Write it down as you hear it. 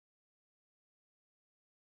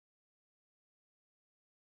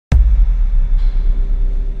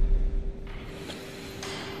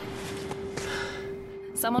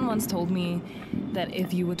Someone once told me that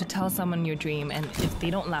if you were to tell someone your dream and if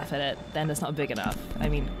they don't laugh at it, then it's not big enough. I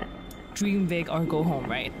mean, dream big or go home,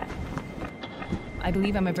 right? I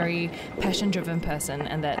believe I'm a very passion-driven person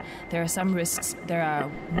and that there are some risks that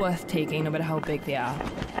are worth taking no matter how big they are.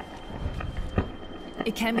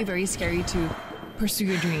 It can be very scary to pursue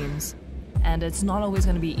your dreams, and it's not always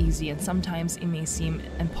going to be easy, and sometimes it may seem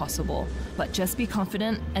impossible. But just be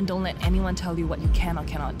confident and don't let anyone tell you what you can or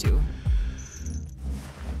cannot do.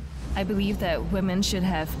 I believe that women should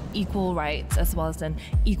have equal rights as well as an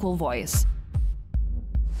equal voice.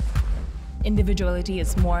 Individuality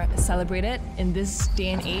is more celebrated in this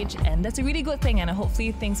day and age, and that's a really good thing, and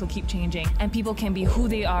hopefully things will keep changing and people can be who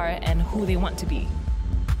they are and who they want to be.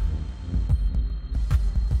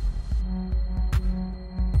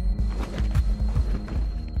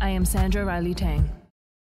 I am Sandra Riley Tang.